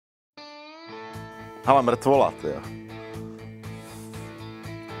Ale mrtvola, jo.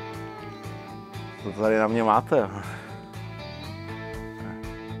 To tady na mě máte.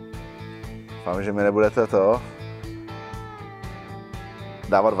 Doufám, že mi nebudete to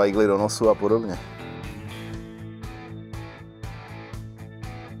dávat vajgly do nosu a podobně.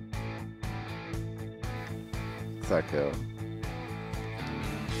 Tak jo.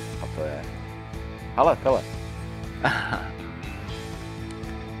 A to je. Ale, hele.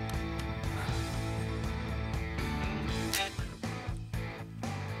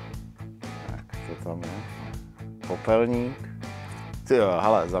 Tak, to tam je. Popelník. Ty jo,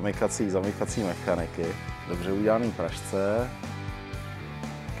 hele, zamykací mechaniky. Dobře udělaný pražce.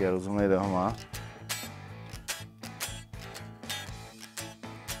 Jaký rozumný doma.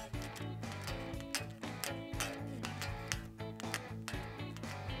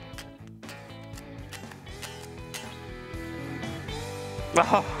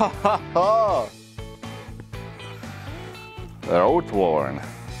 Roadworn.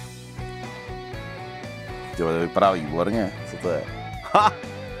 To vypadá výborně, co to je? Ha!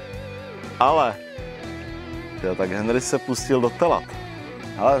 Ale, tyjo, tak Henry se pustil do telat.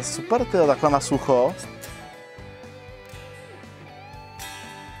 Ale super, tyjo, takhle na sucho.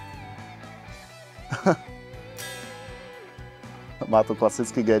 Má to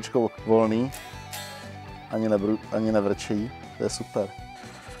klasický Gčko volný. Ani nevrčí, to je super.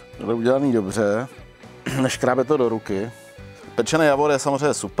 Tohle udělaný dobře, neškrábe to do ruky. Pečený javor je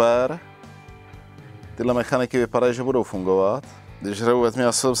samozřejmě super. Tyhle mechaniky vypadají, že budou fungovat. Když hraju ve tmě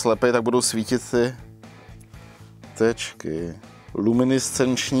a jsem slepej, tak budou svítit ty tečky.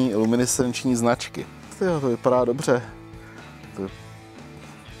 Luminescenční značky. Tyjo, to vypadá dobře.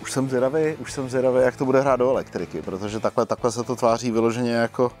 Už jsem zvědavý, jak to bude hrát do elektriky, protože takhle se to tváří vyloženě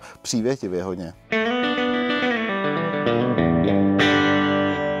jako přívětivě hodně.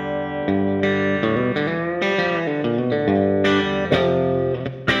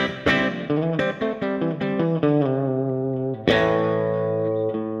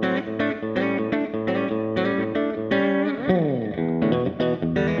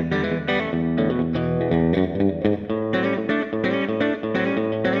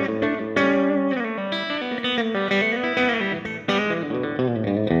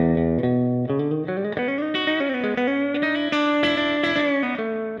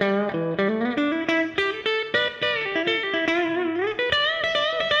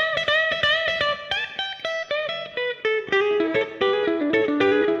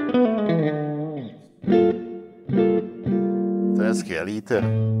 To je skvělý, ty.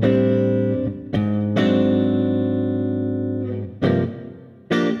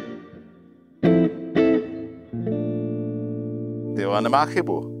 Tyjo, nemá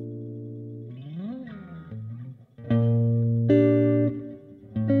chybu.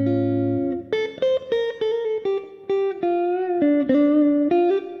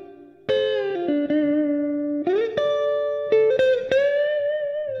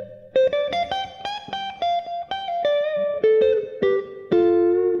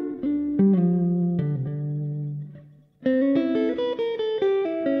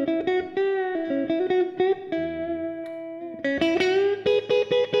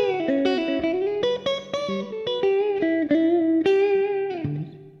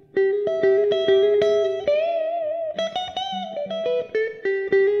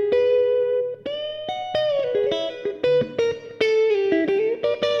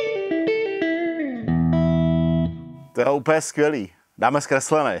 To je úplně skvělý. Dáme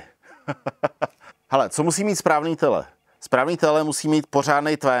zkreslený. Hele, co musí mít správný tele? Správný tele musí mít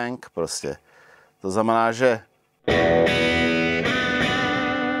pořádný twang prostě. To znamená, že...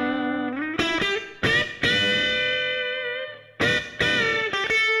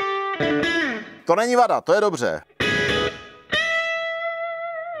 To není vada, to je dobře.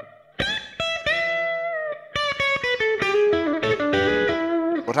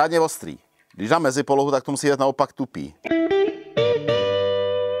 Pořádně ostrý. Když dám mezipolohu, tak to musí být naopak tupý.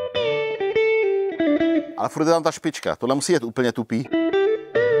 Ale furt je tam ta špička, tohle musí být úplně tupý.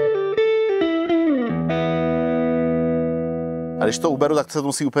 A když to uberu, tak se to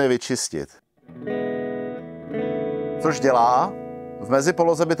musí úplně vyčistit. Což dělá, v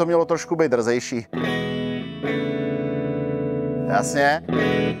mezipoloze by to mělo trošku být drzejší. Jasně,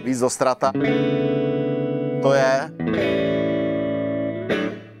 víc do strata. To je...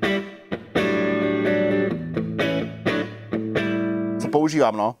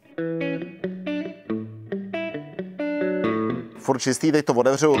 používám, no. Furt čistý, teď to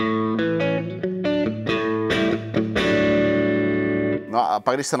otevřu. No a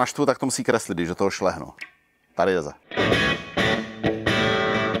pak, když se naštvu, tak to musí kreslit, když do toho šlehnu. Tady jde.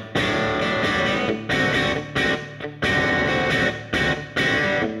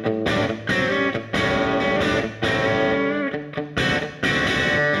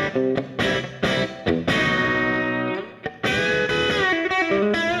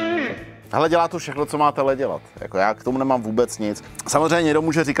 Hele, dělá to všechno, co máte dělat. Jako já k tomu nemám vůbec nic. Samozřejmě někdo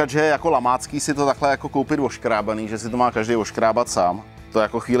může říkat, že je jako lamácký si to takhle jako koupit oškrábaný, že si to má každý oškrábat sám. To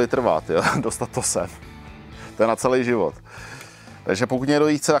jako chvíli trvá, jo, dostat to sem. To je na celý život. Takže pokud někdo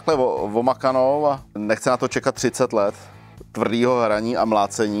jí chce takhle omakanou a nechce na to čekat 30 let tvrdýho hraní a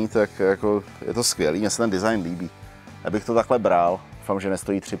mlácení, tak jako je to skvělý, mně se ten design líbí. Já bych to takhle bral, doufám, že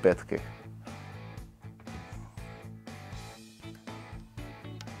nestojí 3 pětky.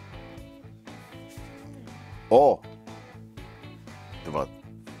 O! Tohle.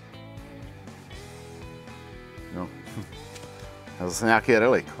 No. Zase nějaký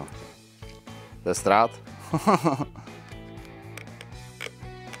Relic. To je Strat.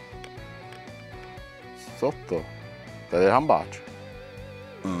 Co to? To je hambáč.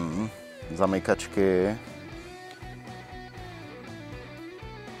 Zamykačky.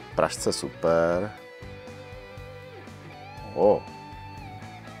 Pražce super. O.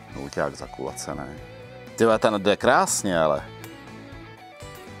 Nůťák zakulacený. Tyhle, ten jde krásně, ale.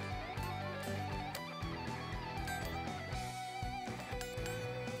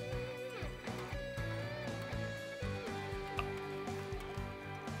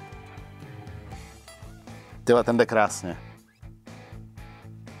 Tyhle, ten jde krásně.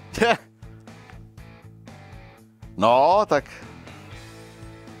 No, tak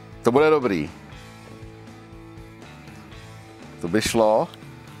to bude dobrý. To by šlo.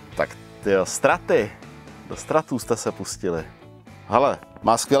 Tak tyjo, Straty. Do Stratů jste se pustili. Hele,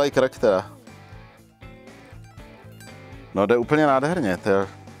 má skvělý krk teda. No, jde úplně nádherně.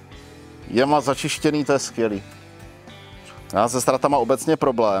 Je má začištěný, to je skvělý. Já se Stratama obecně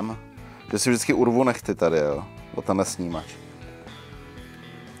problém, že si vždycky urvu nechty tady, jo. O tenhle snímač.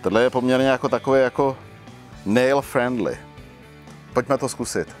 Tohle je poměrně jako takový jako nail friendly. Pojďme to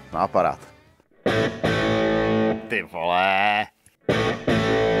zkusit na aparát. Ty vole.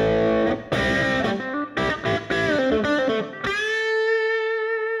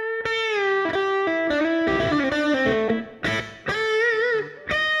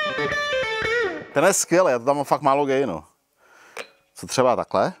 Ten je skvělý, já to tam mám fakt málo gainu. Co třeba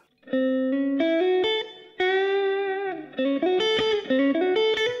takhle?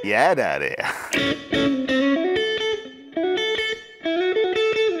 Yeah, daddy.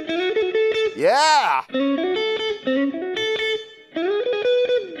 Yeah!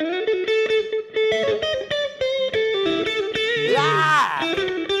 Yeah!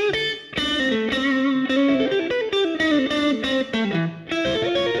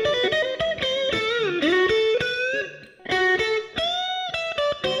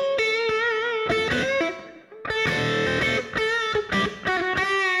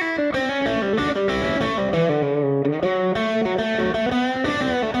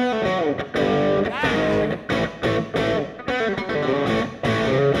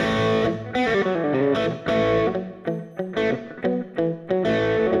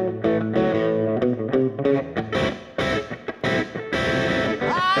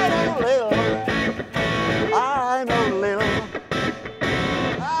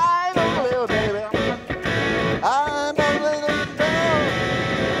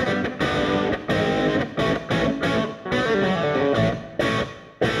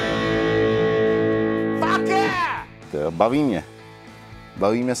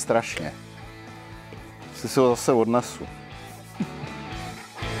 Baví mě strašně. Si ho zase odnesu.